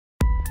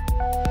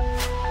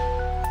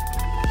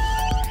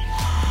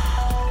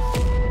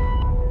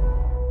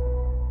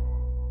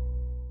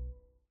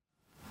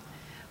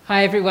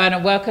Hi everyone,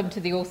 and welcome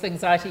to the All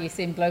Things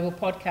ITSM Global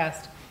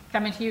Podcast,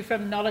 coming to you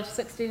from Knowledge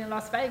 16 in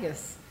Las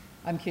Vegas.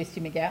 I'm Kirsty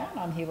McGowan.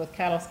 I'm here with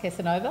Carlos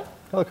Casanova.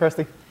 Hello,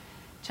 Kirsty.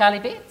 Charlie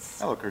Betts.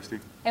 Hello,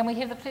 Kirsty. And we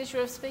have the pleasure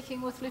of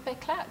speaking with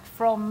Lupe Clark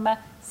from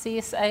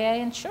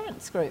CSAA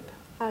Insurance Group.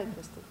 Hi,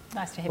 Kirsty.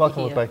 Nice to have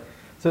Welcome, you here. Lupe.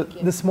 So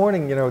this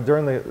morning,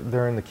 during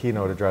the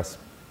keynote address,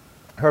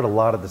 I heard a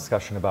lot of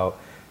discussion about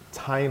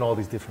tying all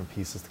these different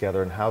pieces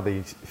together and how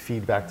they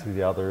feed back to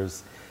the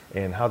others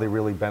and how they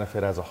really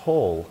benefit as a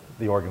whole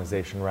the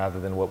organization rather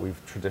than what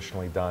we've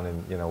traditionally done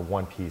in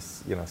one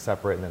piece,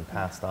 separate and then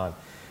passed on.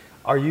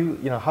 Are you,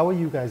 how are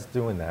you guys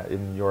doing that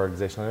in your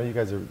organization? I know you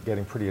guys are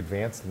getting pretty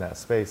advanced in that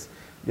space.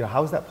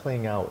 How is that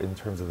playing out in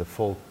terms of the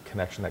full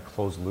connection, that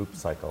closed loop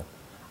cycle?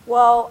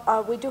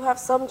 Well, we do have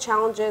some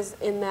challenges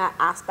in that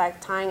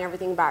aspect, tying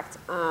everything back,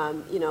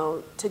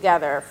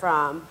 together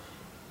from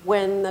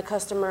when the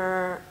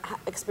customer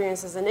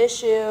experiences an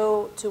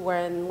issue to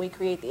when we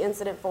create the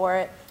incident for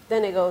it.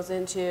 Then it goes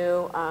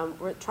into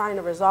we're trying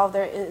to resolve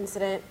their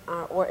incident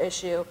or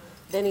issue,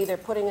 then either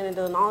putting it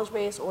into the knowledge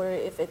base, or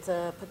if it's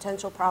a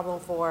potential problem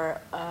for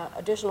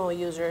additional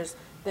users,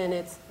 then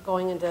it's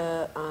going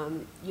into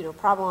the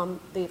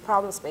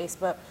problem space.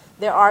 But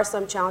there are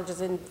some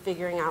challenges in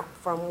figuring out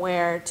from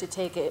where to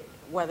take it,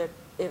 whether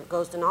it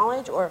goes to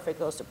knowledge or if it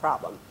goes to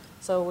problem.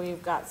 So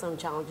we've got some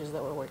challenges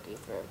that we're working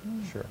through.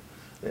 Sure.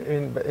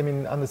 I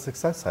mean, on the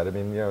success side,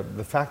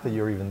 the fact that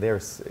you're even there,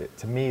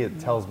 to me, it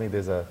tells me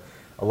there's a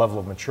level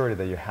of maturity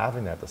that you're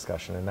having that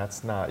discussion, and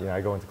that's not,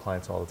 I go into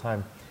clients all the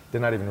time,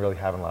 they're not even really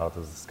having a lot of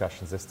those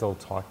discussions, they're still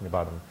talking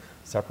about them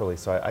separately.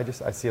 So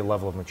I see a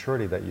level of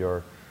maturity that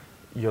you're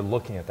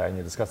looking at that and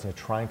you're discussing, you're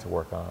trying to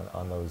work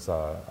on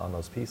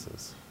those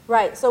pieces.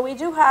 Right, so we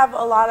do have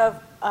a lot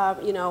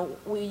of,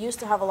 we used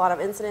to have a lot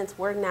of incidents.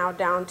 We're now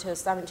down to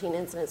 17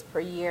 incidents per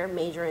year,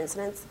 major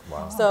incidents.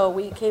 Wow. So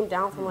we came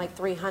down from like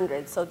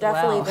 300. So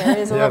definitely Wow. there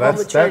is a level of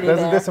maturity there.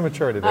 There's some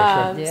maturity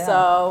there, sure. Yeah.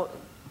 So,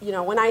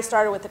 when I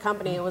started with the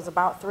company, it was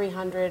about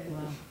 300,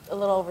 a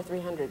little over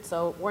 300.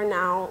 So we're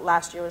now,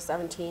 last year was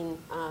 17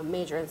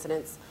 major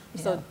incidents.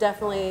 So Yeah.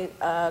 definitely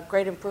a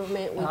great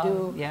improvement.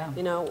 We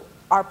yeah.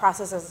 Our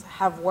processes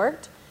have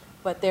worked,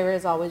 but there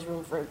is always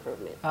room for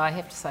improvement. I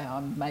have to say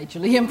I'm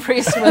majorly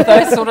impressed with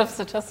those sort of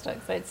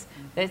statistics.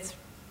 That's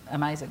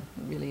amazing,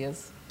 it really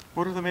is.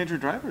 What are the major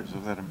drivers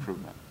of that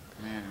improvement?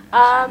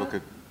 As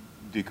you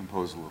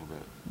decompose a little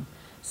bit.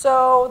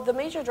 So the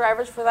major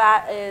drivers for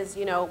that is,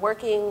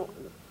 working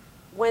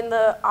when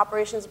the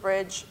operations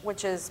bridge,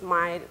 which is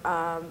my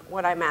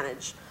what I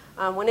manage,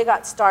 when it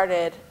got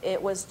started,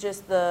 it was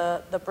just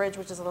the bridge,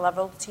 which is a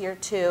level tier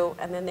 2,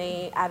 and then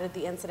they added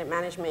the incident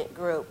management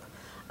group,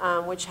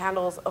 which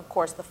handles, of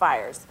course, the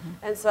fires.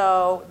 And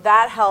so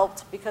that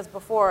helped because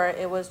before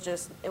it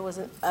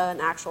wasn't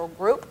an actual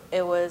group,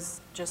 it was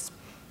just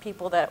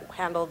people that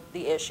handled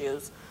the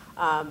issues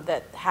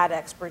that had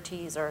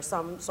expertise or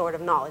some sort of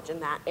knowledge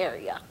in that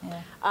area.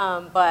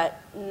 Yeah. But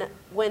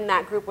when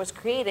that group was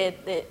created,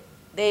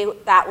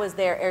 that was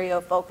their area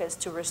of focus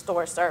to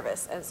restore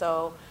service. And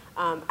so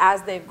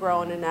as they've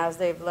grown and as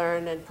they've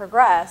learned and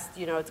progressed,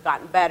 it's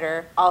gotten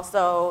better.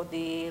 Also,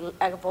 the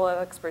level of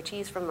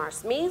expertise from our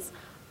SMEs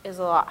is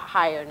a lot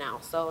higher now.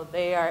 So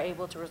they are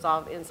able to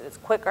resolve incidents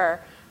quicker,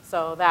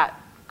 so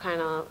that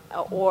kind of,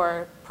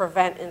 or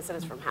prevent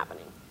incidents from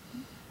happening.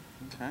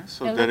 Okay,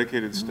 so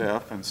dedicated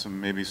staff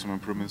and maybe some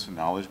improvements in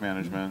knowledge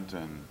management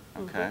and,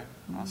 okay,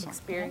 awesome.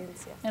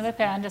 Experience, yes. Now, Lupe,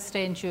 I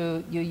understand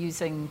you're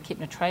using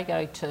Kepner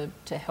Trago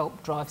to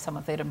help drive some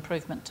of that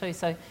improvement too.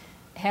 So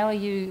how are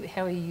you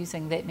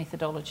using that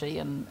methodology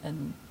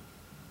in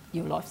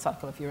your life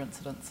cycle of your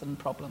incidents and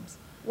problems?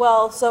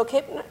 Well, so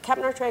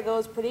Kepner Trago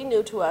is pretty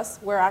new to us.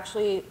 We're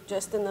actually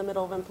just in the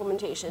middle of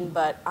implementation,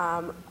 but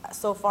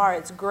so far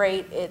it's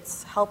great.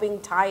 It's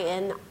helping tie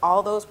in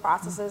all those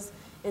processes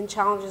and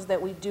challenges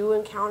that we do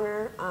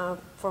encounter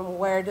from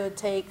where to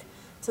take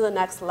to the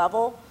next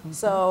level.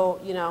 So,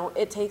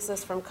 it takes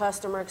us from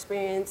customer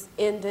experience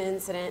into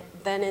incident,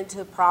 then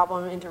into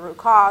problem, into root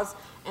cause,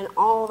 and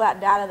all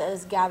that data that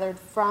is gathered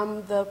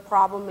from the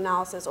problem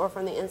analysis or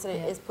from the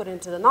incident is put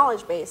into the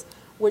knowledge base,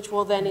 which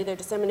will then either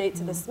disseminate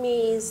to the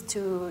SMEs,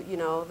 to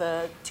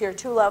the tier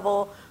 2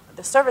 level,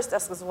 the service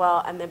desk as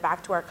well, and then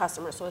back to our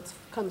customers. So it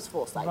comes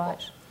full cycle.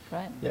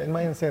 Right. Yeah, in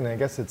my understanding, I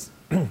guess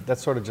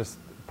that's sort of just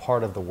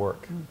part of the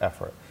work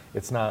effort.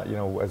 It's not,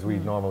 as we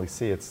normally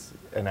see, it's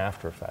an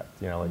after effect.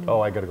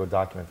 Oh, I got to go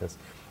document this.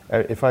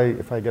 If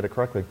I get it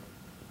correctly,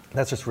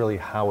 that's just really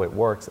how it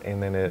works,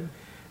 and then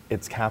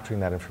it's capturing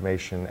that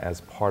information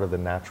as part of the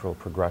natural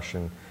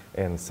progression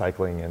and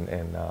cycling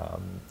and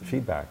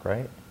feedback,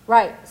 right?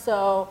 Right.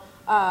 So,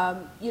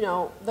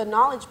 the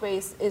knowledge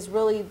base is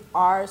really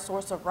our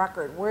source of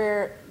record,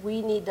 where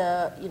we need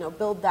to,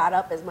 build that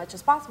up as much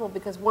as possible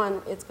because,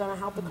 one, it's going to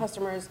help the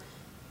customers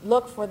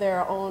look for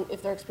their own,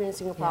 if they're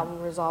experiencing a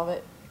problem, resolve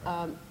it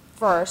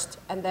first,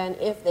 and then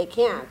if they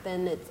can't,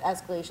 then it's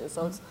escalation.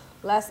 So it's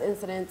less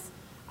incidents.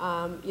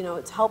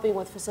 It's helping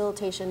with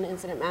facilitation,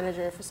 incident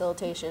manager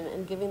facilitation,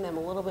 and giving them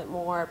a little bit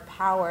more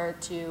power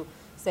to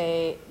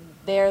say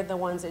they're the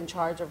ones in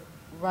charge of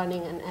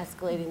running and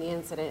escalating the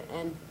incident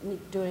and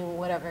doing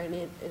whatever it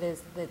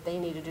is that they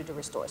need to do to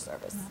restore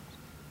service.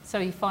 So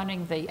are you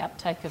finding the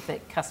uptake of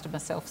that customer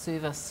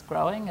self-service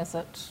growing? Is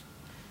it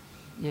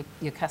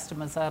your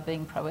customers are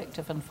being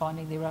proactive in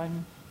finding their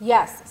own?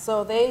 Yes,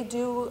 so they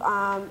do,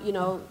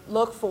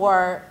 look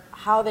for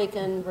how they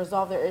can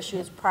resolve their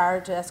issues prior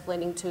to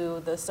escalating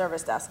to the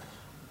service desk.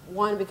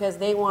 One, because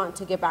they want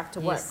to get back to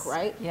work, Yes.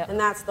 right? Yep. And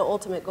that's the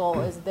ultimate goal,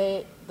 is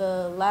the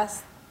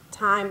less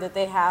time that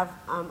they have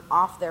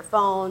off their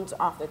phones,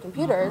 off their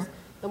computers,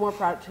 the more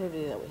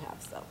productivity that we have,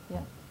 so. Yeah.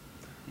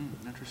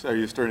 Interesting. Are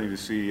you starting to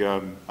see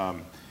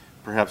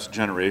perhaps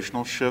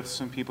generational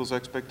shifts in people's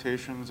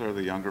expectations? Are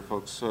the younger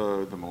folks,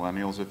 the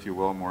millennials, if you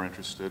will, more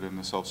interested in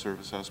the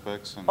self-service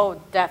aspects? And Oh,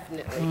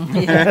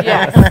 definitely.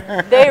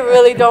 Yes. They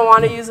really don't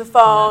want to use a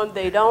phone.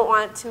 They don't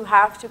want to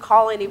have to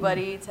call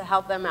anybody to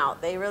help them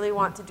out. They really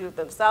want to do it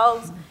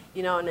themselves,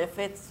 and if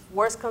it's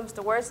worst comes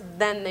to worst,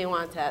 then they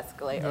want to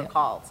escalate or Yeah.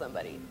 call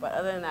somebody. But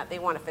other than that, they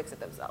want to fix it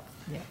themselves.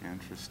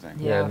 Interesting.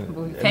 Yeah, and-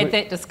 we've and had we-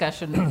 that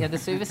discussion. Yeah, the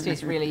service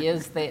desk really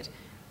is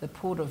the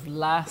port of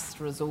last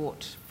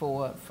resort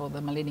for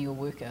the millennial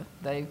worker.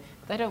 They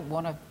don't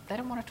want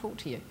to talk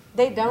to you.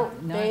 They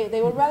don't. No.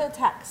 They would rather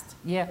text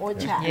Yeah. or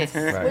chat, Yes.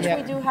 Right. which Yeah.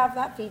 we do have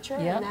that feature,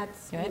 Yeah. and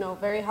that's Good.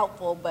 very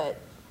helpful. But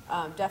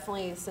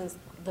definitely, since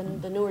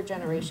the newer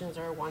generations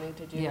are wanting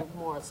to do Yeah.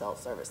 more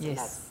self-service, and Yes,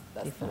 that's the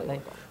way definitely. we're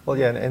going. Well,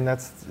 yeah, and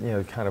that's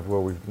kind of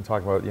what we've been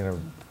talking about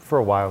for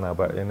a while now.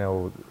 But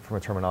from a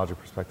terminology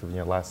perspective,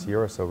 last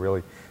year or so,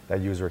 really that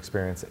user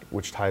experience,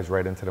 which ties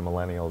right into the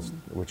millennials,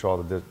 which all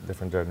the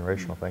different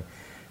generational thing,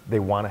 they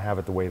want to have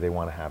it the way they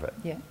want to have it.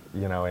 Yeah.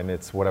 And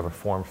it's whatever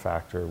form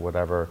factor,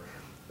 whatever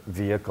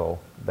vehicle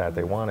that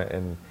they want it,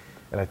 and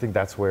I think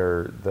that's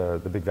where the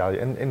big value.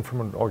 And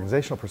from an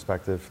organizational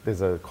perspective,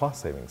 there's a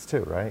cost savings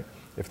too, right?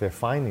 If they're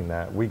finding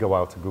that, we go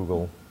out to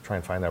Google, try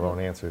and find our own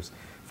answers.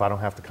 If I don't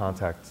have to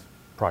contact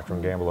Procter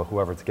 & Gamble or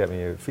whoever to get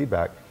me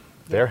feedback,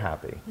 they're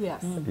happy.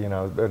 Yes.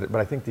 But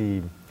I think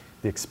the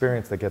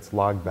experience that gets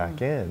logged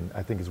back in,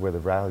 I think, is where the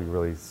value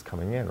really is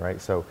coming in,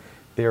 right? So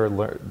they're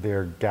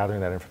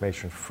gathering that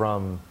information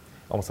from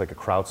almost like a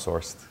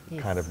crowdsourced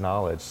kind of Yes.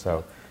 knowledge.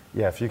 So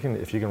yeah, if you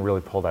can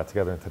really pull that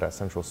together into that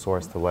central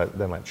source to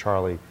let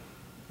Charlie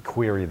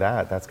query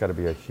that's got to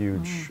be a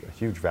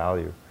huge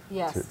value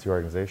Yes. to your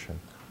organization.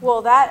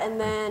 Well, that, and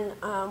then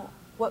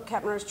what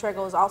Kepner's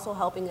Trego is also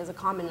helping is a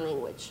common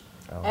language.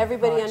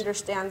 Everybody Right.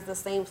 understands the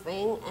same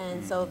thing,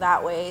 and so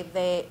that way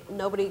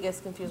nobody gets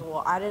confused.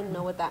 Well, I didn't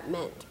know what that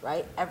meant,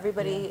 right?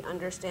 Everybody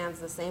understands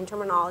the same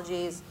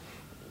terminologies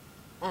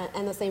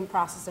and the same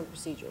process and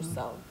procedures.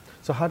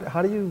 So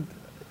how do you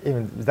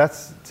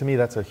to me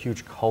that's a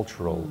huge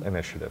cultural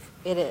initiative.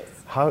 It is.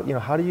 How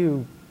do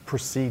you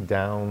proceed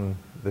down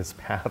this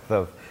path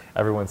of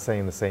everyone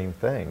saying the same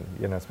thing,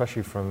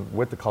 especially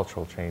with the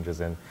cultural changes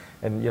and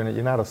you're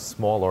not a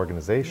small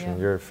organization,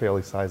 Yeah. you're a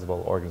fairly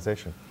sizable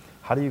organization.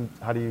 How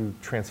do you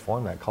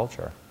transform that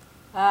culture?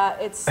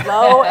 It's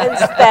slow and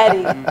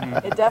steady.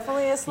 It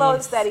definitely is slow and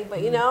Yes. steady,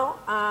 but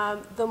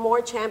the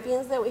more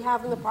champions that we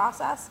have in the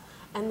process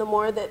and the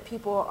more that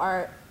people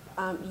are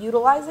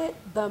utilize it,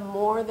 the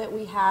more that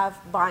we have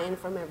buy-in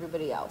from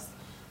everybody else.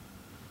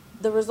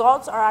 The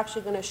results are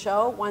actually going to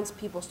show once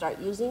people start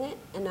using it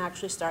and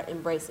actually start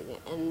embracing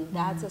it, and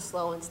that's a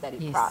slow and steady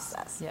Yes.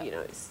 process. Yeah.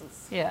 It's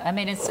Yeah, I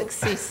mean, it's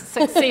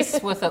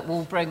success with it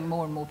will bring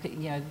more and more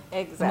people, the more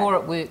Exactly.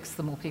 it works,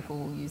 the more people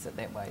will use it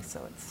that way,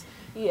 so it's,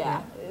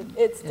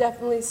 it's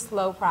definitely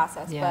slow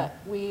process, Yeah.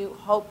 but we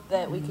hope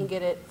that we can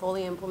get it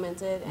fully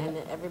implemented and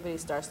that everybody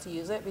starts to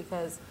use it,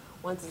 because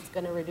once it's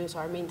going to reduce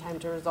our mean time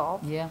to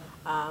resolve, yeah,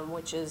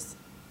 which is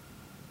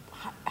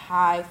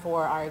high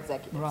for our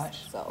executives. right,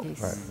 So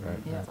yes. Right.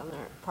 Yeah. it's on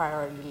their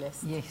priority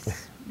list.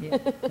 Yes, yeah,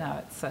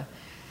 no, it's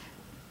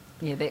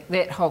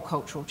that whole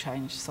cultural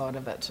change side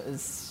of it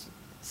is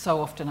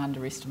so often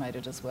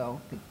underestimated as well.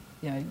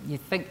 You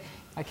think,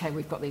 okay,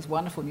 we've got these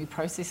wonderful new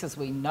processes,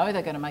 we know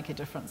they're going to make a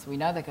difference, we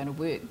know they're going to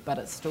work, but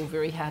it's still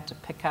very hard to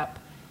pick up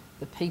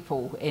the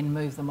people and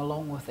move them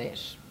along with that,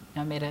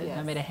 no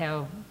matter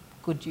how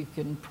good you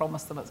can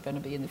promise them it's going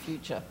to be in the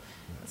future.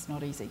 It's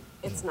not easy.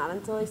 It's not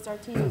until they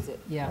start to use it.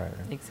 Yeah, Right.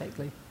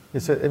 exactly. Yeah,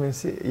 so,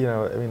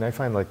 I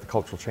find like the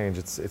cultural change,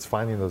 it's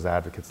finding those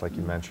advocates like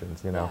you mentioned,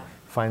 Yeah.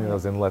 finding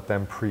those and let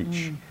them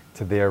preach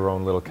to their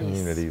own little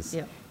communities.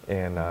 Yeah.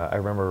 And I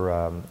remember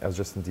I was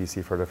just in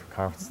DC for a different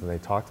conference and they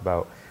talked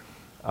about,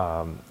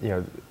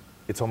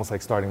 it's almost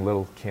like starting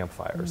little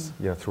campfires,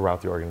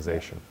 throughout the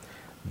organization.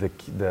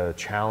 The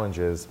challenge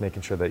is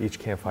making sure that each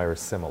campfire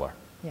is similar.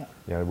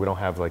 Yeah. We don't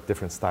have like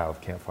different style of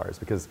campfires,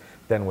 because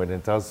then when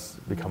it does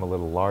become a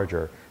little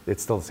larger,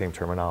 it's still the same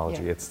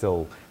terminology. Yeah. It's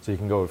still, so you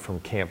can go from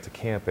camp to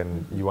camp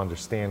and you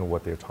understand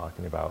what they're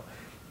talking about,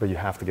 but you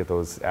have to get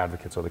those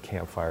advocates or the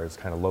campfires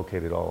kind of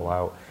located all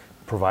out,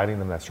 providing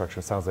them that structure.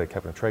 It sounds like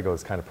Kepner Trego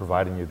is kind of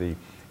providing you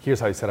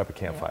here's how you set up a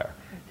campfire.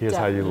 Here's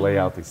how you lay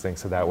out these things,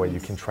 so that way you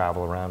can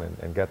travel around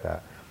and get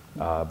that.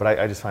 But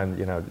I just find,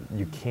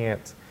 you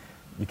can't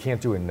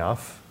do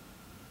enough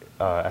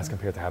as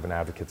compared to having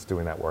advocates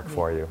doing that work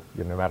for you,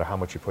 no matter how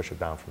much you push it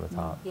down from the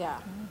top. Yeah.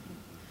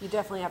 You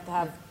definitely have to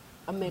have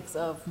a mix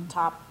of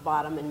top,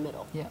 bottom, and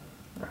middle. Yeah.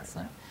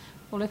 So,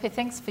 well, Lupe,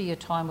 thanks for your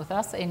time with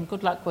us, and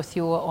good luck with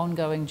your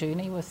ongoing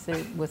journey with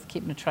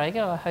Kepner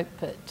Traeger. I hope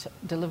it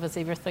delivers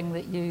everything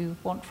that you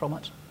want from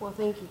it. Well,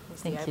 thank you,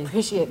 Christy. Thank I you.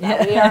 appreciate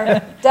that. We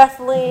are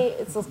definitely,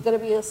 it's going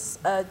to be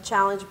a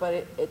challenge,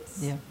 but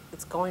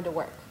it's going to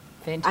work.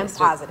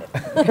 Fantastic. I'm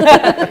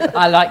positive.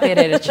 I like that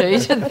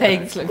attitude.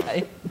 Thanks,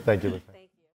 Lupe. Thank you, Lupe.